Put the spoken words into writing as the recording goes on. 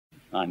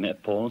I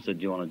met Paul and said,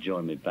 do you want to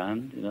join my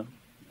band, you know?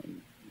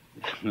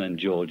 And then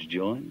George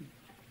joined.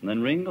 And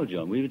then Ringo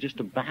joined. We were just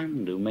a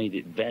band who made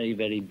it very,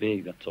 very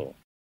big, that's all.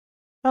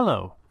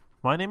 Hello,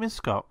 my name is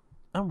Scott,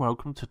 and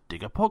welcome to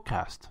Digger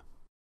Podcast.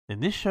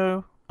 In this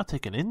show, I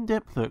take an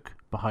in-depth look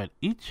behind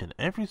each and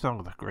every song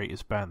of the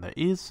greatest band there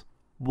is,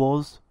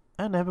 was,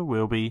 and ever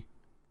will be,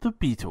 the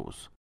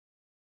Beatles.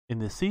 In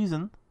this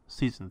season,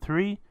 Season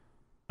 3,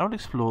 I will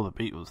explore the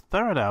Beatles'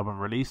 third album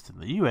released in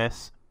the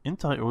US,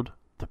 entitled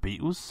The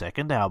Beatles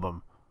Second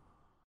Album.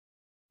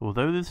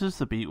 Although this is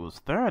the Beatles'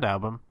 third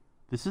album,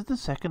 this is the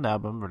second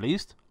album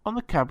released on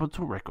the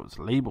Capitol Records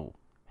label,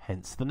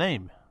 hence the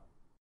name.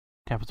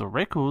 Capitol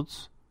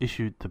Records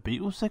issued the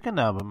Beatles' second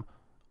album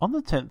on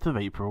the 10th of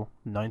April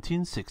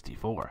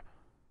 1964,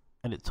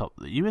 and it topped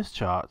the US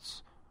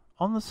charts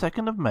on the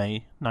 2nd of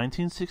May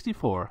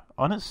 1964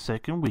 on its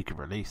second week of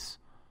release,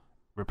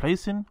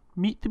 replacing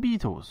Meet the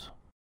Beatles.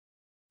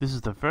 This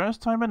is the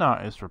first time an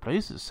artist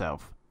replaced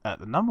itself at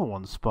the number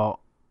one spot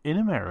in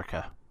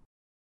America.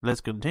 Let's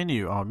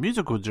continue our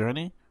musical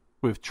journey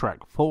with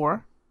track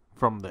 4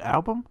 from the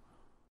album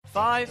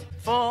 5,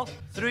 4,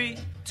 3,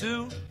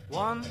 2,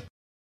 1.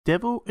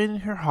 Devil in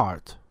Her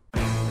Heart.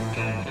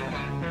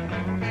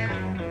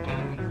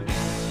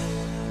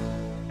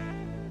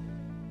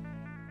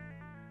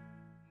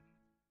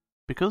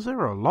 Because there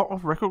are a lot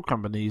of record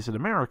companies in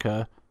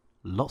America,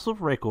 lots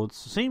of records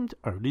seemed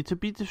only to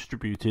be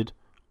distributed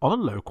on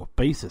a local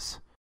basis.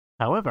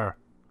 However,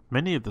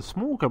 many of the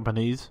small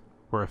companies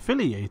were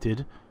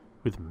affiliated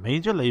with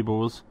major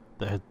labels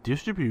that had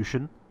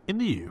distribution in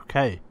the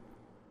UK.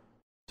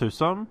 So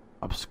some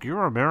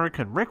obscure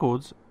American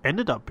records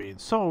ended up being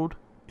sold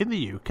in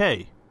the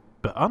UK,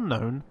 but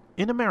unknown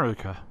in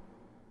America.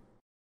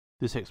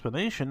 This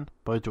explanation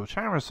by George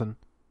Harrison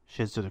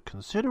sheds a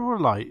considerable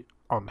light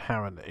on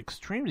how an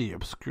extremely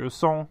obscure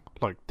song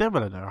like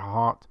Devil in Her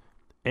Heart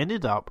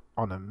ended up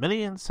on a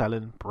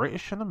million-selling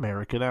British and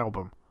American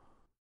album.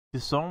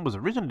 This song was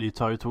originally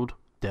titled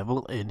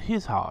Devil in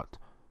His Heart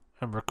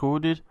and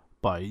recorded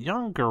by a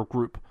young girl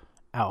group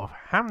out of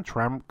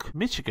Hamtramck,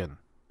 Michigan,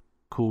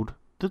 called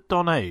the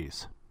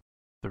Donnays.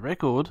 The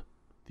record,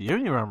 the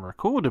only one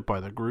recorded by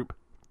the group,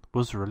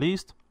 was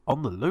released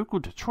on the local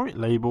Detroit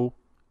label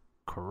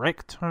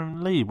Correct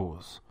Tone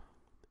Labels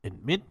in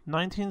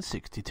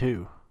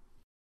mid-1962.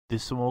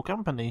 This small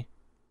company,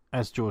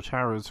 as George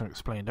Harrison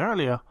explained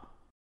earlier,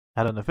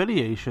 had an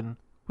affiliation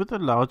with a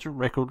larger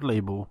record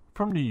label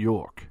from New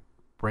York,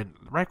 Brent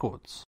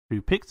Records,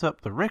 who picked up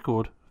the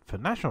record for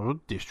national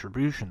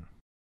distribution.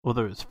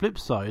 Although its flip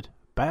side,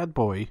 Bad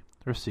Boy,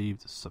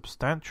 received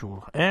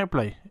substantial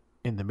airplay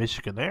in the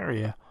Michigan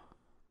area,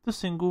 the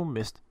single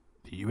missed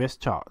the US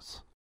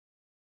charts.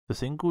 The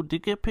single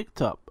did get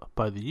picked up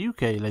by the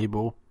UK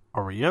label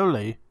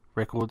Aureole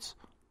Records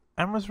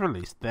and was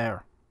released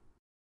there.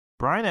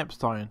 Brian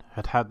Epstein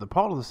had the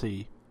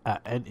policy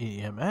at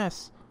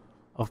NEMS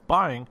of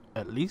buying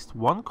at least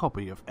one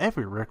copy of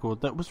every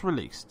record that was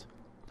released,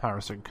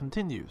 Harrison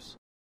continues.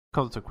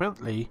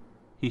 Consequently,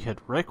 he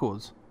had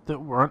records that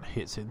weren't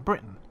hits in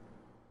Britain,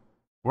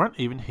 weren't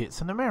even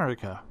hits in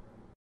America.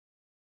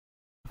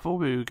 Before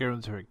we would go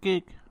into a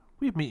gig,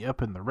 we'd meet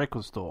up in the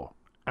record store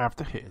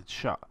after it had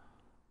shut,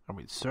 and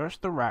we'd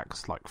search the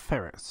racks like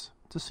ferrets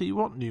to see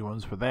what new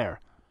ones were there.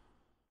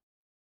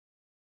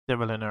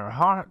 Devil in Her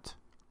Heart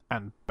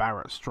and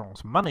Barrett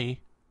Strong's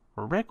Money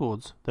were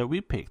records that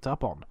we picked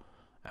up on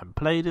and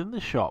played in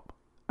the shop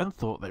and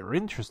thought they were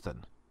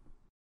interesting.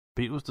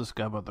 Beatles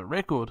discovered the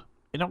record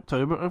in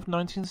October of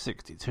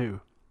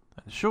 1962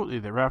 and shortly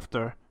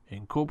thereafter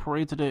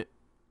incorporated it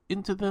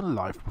into their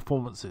live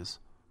performances.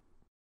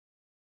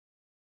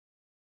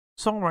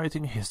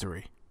 Songwriting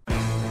history.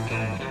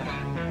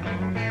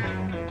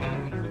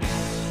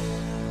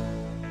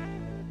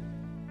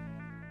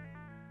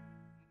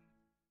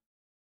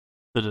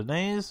 The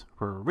Donnays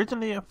were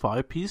originally a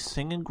 5-piece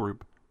singing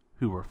group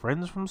who were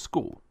friends from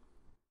school.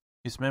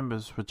 Its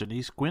members were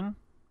Janice Gwynn,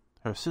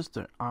 her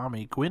sister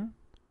Amy Gwynn,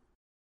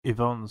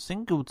 Yvonne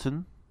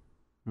Singleton,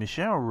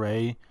 Michelle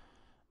Ray,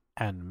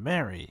 and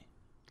Mary,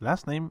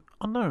 last name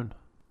unknown.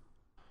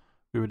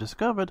 We were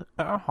discovered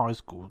at a high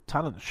school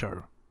talent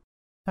show.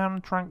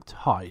 Hamtramck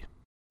High,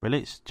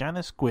 relates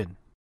Janice Gwynn.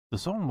 The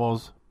song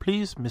was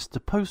Please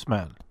Mr.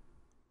 Postman.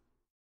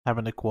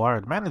 Having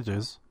acquired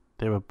managers,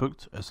 they were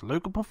booked as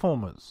local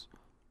performers,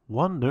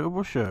 one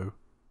notable show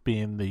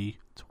being the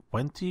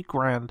 20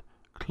 Grand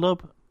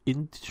Club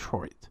in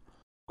Detroit.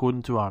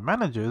 According to our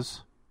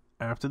managers,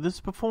 after this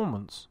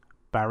performance,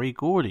 Barry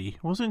Gordy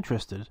was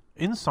interested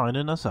in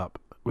signing us up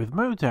with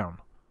Motown.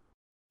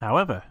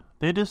 However,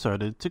 they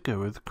decided to go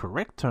with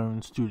Correct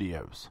Tone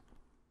Studios.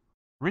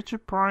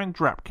 Richard Brian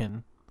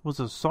Drapkin was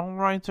a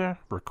songwriter,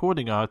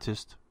 recording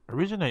artist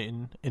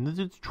originating in the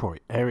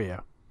Detroit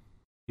area.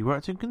 He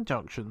worked in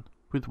conjunction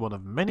with one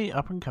of many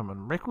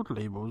up-and-coming record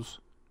labels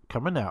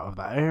coming out of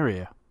that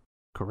area,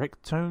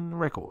 Correct Tone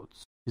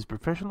Records. His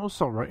professional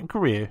songwriting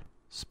career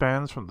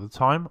spans from the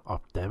time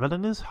of Devil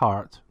in His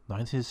Heart,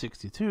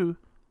 1962,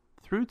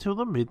 through till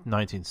the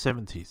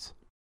mid-1970s.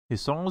 His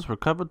songs were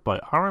covered by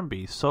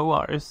R&B soul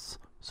artists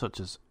such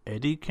as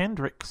Eddie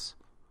Kendricks,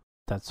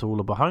 That's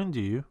All Behind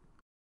You,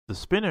 The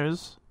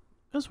Spinners,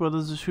 as well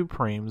as The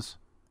Supremes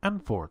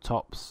and Four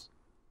Tops.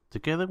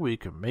 Together we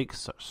can make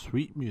such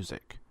sweet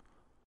music.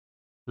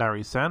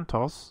 Larry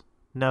Santos,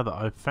 Now That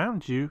I've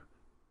Found You,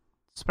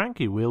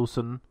 Spanky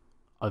Wilson,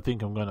 I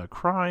Think I'm Gonna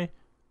Cry,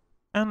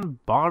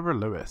 and Barbara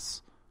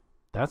Lewis,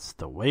 That's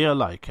the Way I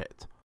Like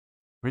It.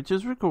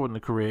 Richard's recording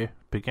career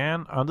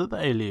began under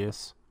the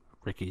alias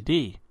Ricky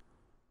D,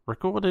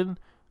 recording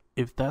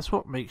If That's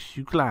What Makes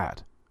You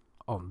Glad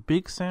on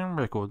Big Sound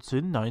Records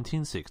in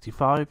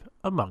 1965,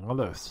 among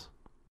others.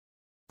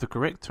 The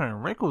Correct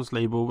Tone Records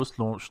label was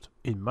launched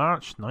in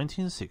March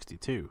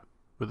 1962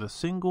 with a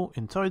single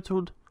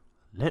entitled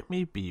Let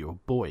Me Be Your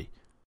Boy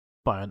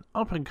by an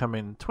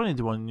up-and-coming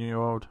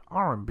 21-year-old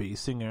R&B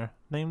singer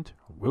named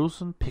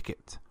Wilson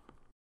Pickett.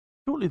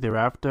 Shortly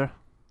thereafter,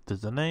 the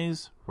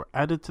Donays were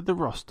added to the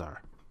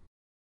roster.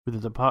 With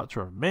the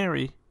departure of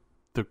Mary,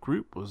 the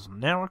group was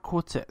now a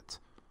quartet.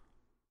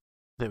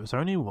 There was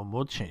only one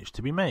more change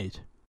to be made.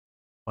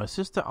 My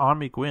sister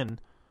Army Gwynn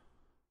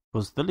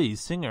was the lead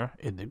singer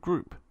in the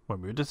group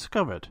when we were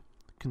discovered,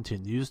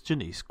 continues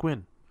Janice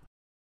Gwynn.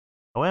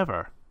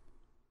 However,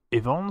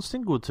 Yvonne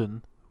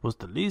Singleton was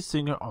the lead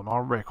singer on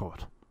our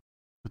record.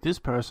 With this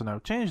personnel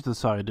change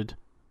decided,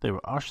 they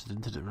were ushered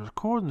into the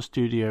recording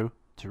studio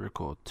to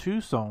record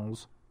 2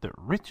 songs that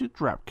Richard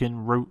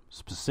Drapkin wrote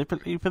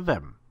specifically for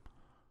them,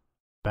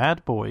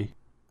 Bad Boy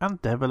and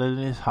Devil in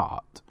His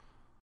Heart.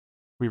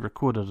 We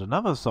recorded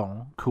another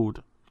song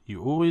called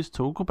You Always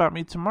Talk About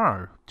Me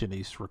Tomorrow,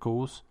 Janice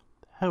recalls.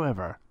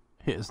 However,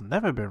 it has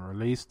never been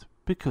released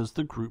because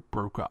the group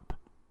broke up.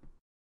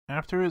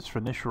 After its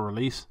initial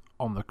release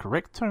on the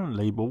Correct Tone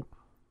label,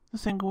 the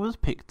single was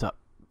picked up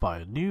by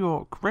a New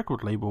York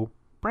record label,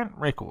 Brent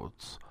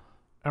Records,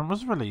 and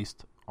was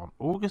released on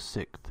August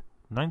 6th,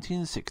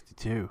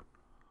 1962.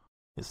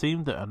 It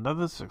seemed that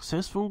another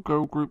successful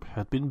girl group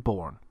had been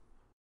born.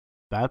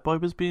 Bad Boy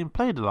was being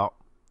played a lot,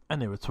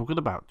 and they were talking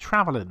about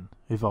travelling,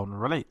 Yvonne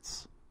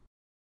relates.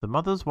 The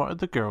mothers wanted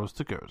the girls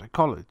to go to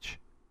college.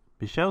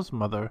 Michelle's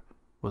mother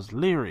was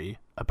leery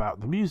about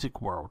the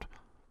music world,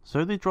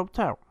 so they dropped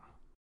out.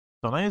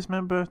 Donae's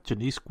member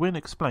Janice Gwynn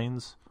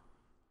explains,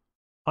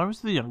 I was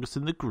the youngest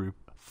in the group,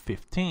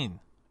 15,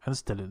 and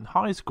still in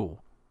high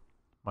school.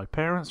 My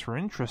parents were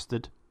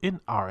interested in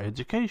our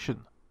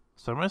education,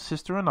 so my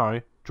sister and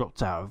I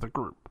dropped out of the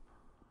group.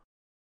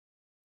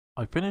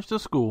 I finished the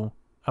school,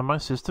 and my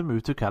sister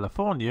moved to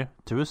California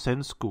to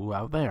attend school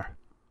out there.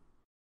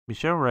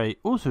 Michelle Ray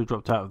also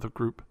dropped out of the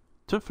group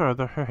to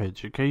further her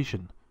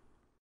education,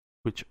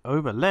 which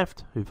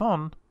overleft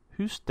Yvonne,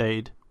 who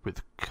stayed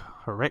with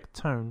Correct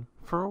Tone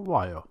for a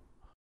while.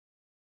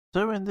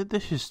 So ended the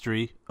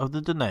history of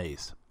the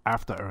Donays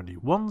after only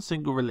one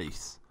single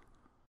release.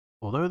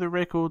 Although the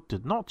record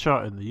did not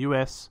chart in the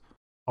US,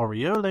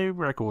 Oriole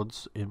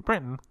Records in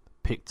Britain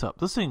picked up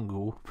the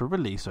single for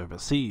release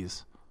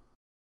overseas.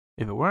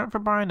 If it weren't for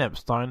Brian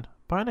Epstein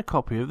buying a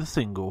copy of the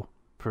single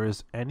for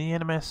his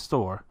NEMS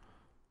store,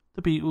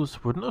 the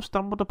Beatles wouldn't have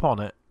stumbled upon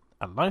it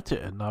and liked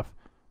it enough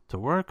to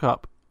work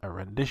up a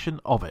rendition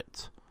of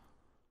it,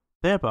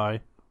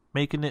 thereby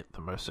making it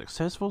the most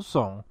successful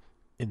song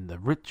in the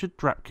Richard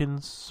Drapkin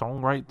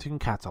songwriting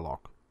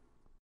catalogue.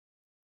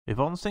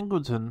 Yvonne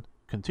Singleton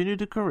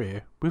continued a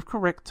career with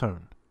Correct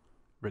Tone,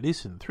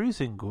 releasing 3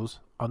 singles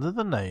under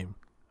the name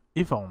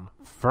Yvonne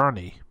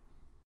Fernie,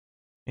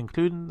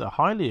 including the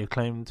highly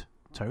acclaimed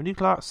Tony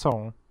Clark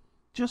song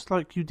Just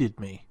Like You Did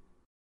Me.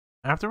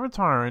 After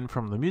retiring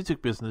from the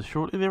music business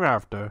shortly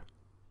thereafter,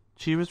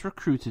 she was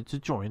recruited to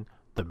join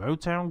the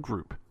Motown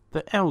group,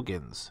 the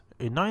Elgins,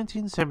 in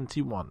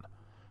 1971,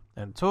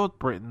 and toured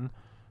Britain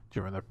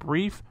during a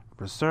brief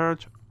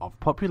resurge of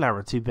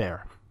popularity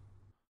there.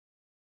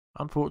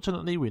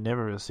 Unfortunately, we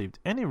never received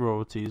any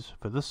royalties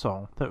for the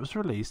song that was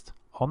released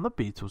on the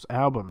Beatles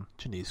album,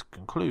 Janice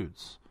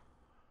concludes.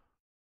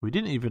 We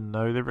didn't even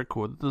know they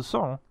recorded the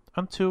song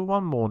until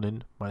one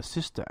morning my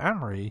sister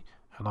Amory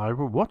and I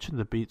were watching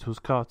the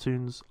Beatles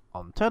cartoons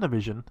on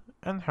television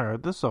and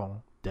heard the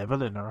song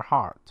Devil in Her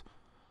Heart.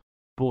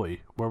 Boy,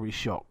 were we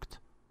shocked.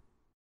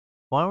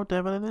 While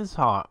Devil in His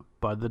Heart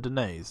by the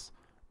Donays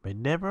may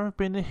never have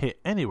been a hit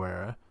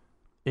anywhere,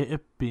 it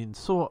had been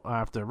sought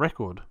after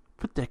record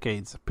for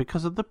decades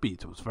because of the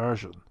Beatles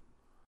version.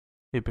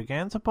 It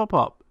began to pop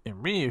up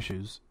in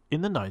reissues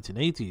in the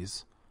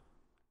 1980s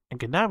and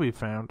can now be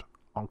found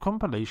on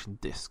compilation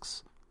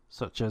discs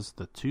such as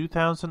the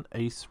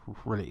 2008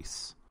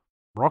 release,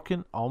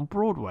 Rockin' on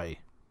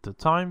Broadway, The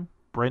Time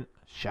Brent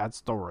Shad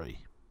Story.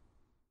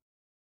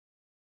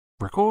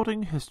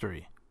 Recording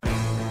history.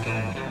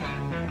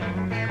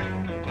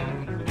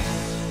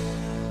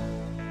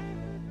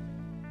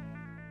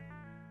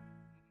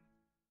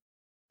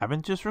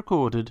 Having just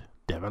recorded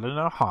Devil in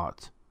Her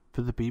Heart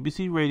for the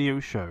BBC radio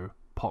show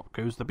Pop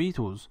Goes the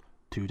Beatles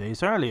 2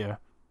 days earlier,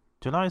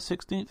 July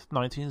 16th,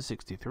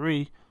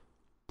 1963,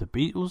 the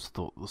Beatles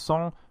thought the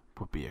song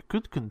would be a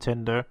good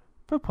contender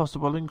for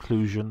possible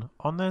inclusion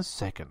on their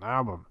second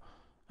album,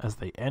 as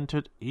they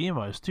entered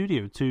EMI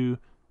Studio 2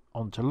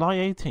 on July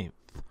 18th,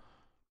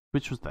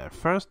 which was their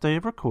first day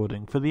of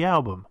recording for the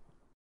album.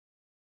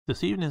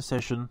 This evening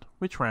session,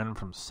 which ran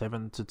from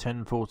 7 to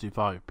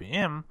 10:45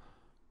 p.m,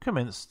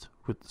 commenced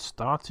with the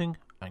starting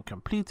and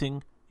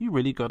completing You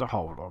Really Got a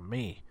Hold on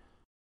Me,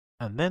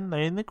 and then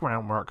laying the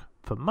groundwork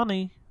for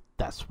Money,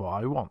 That's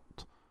What I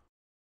Want.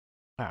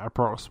 At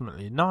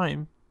approximately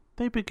 9,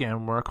 they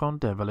began work on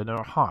Devil in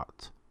Her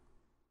Heart,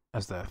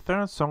 as their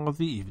third song of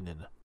the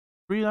evening.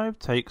 3 live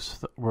takes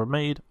that were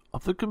made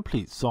of the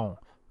complete song,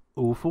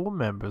 all 4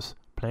 members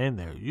playing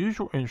their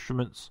usual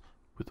instruments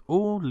with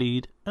all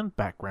lead and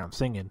background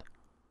singing.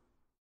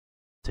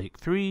 Take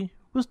 3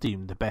 was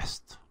deemed the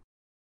best.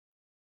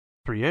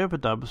 3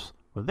 overdubs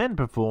were then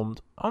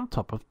performed on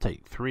top of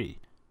Take 3,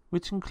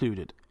 which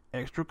included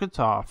extra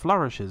guitar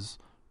flourishes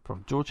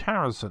from George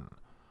Harrison,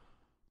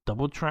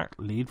 double-track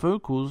lead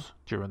vocals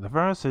during the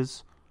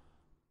verses,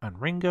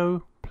 and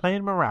Ringo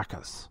playing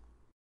maracas.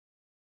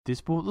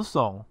 This brought the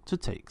song to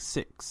Take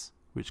 6,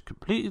 which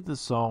completed the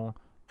song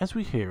as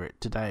we hear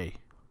it today.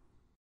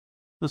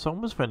 The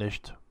song was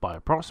finished by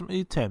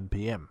approximately 10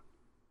 p.m,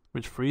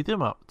 which freed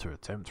them up to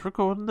attempt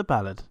recording the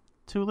ballad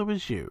Till There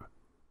Was You,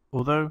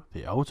 although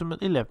they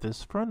ultimately left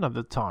this for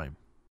another time.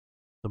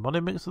 The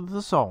mono mix of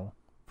the song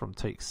from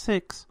Take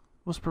 6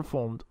 was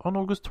performed on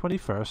August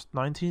 21st,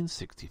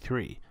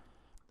 1963,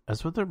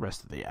 as with the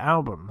rest of the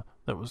album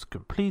that was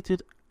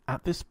completed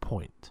at this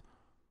point.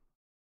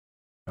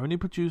 Only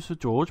producer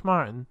George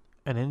Martin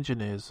and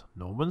engineers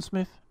Norman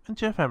Smith and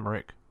Jeff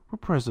Emmerich were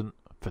present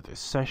for this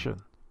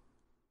session.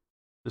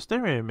 The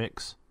stereo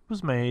mix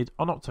was made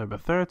on October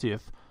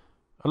 30th,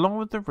 along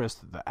with the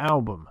rest of the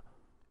album,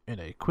 in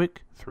a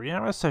quick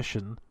 3-hour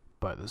session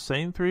by the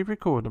same 3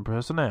 recording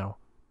personnel,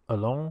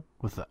 along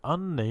with the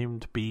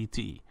unnamed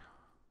BT.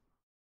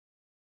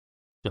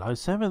 July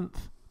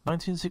 7th,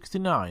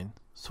 1969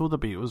 saw the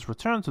Beatles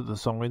return to the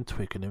song in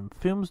Twickenham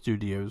Film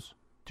Studios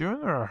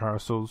during the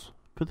rehearsals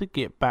for the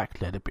Get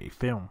Back Let It Be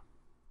film.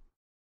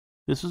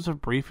 This was a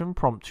brief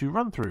impromptu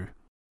run-through,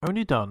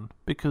 only done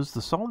because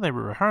the song they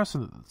were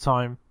rehearsing at the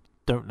time,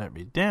 Don't Let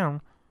Me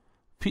Down,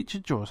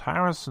 featured George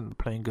Harrison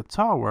playing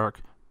guitar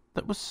work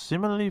that was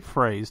similarly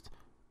phrased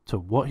to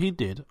what he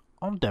did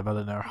on Devil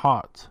in Her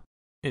Heart.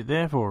 It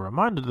therefore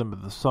reminded them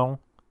of the song,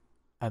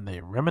 and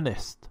they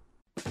reminisced.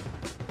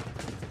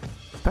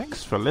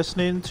 Thanks for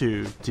listening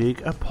to Dig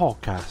a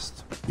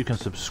Podcast. You can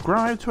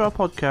subscribe to our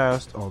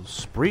podcast on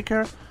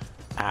Spreaker,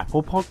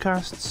 Apple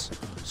Podcasts,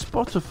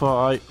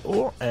 Spotify,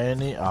 or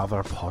any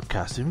other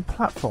podcasting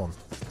platform.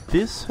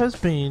 This has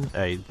been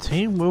a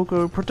Team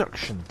Wilco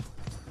production.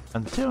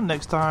 Until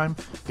next time,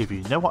 if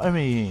you know what I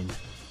mean.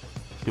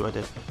 Do I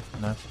did?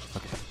 No?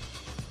 Okay.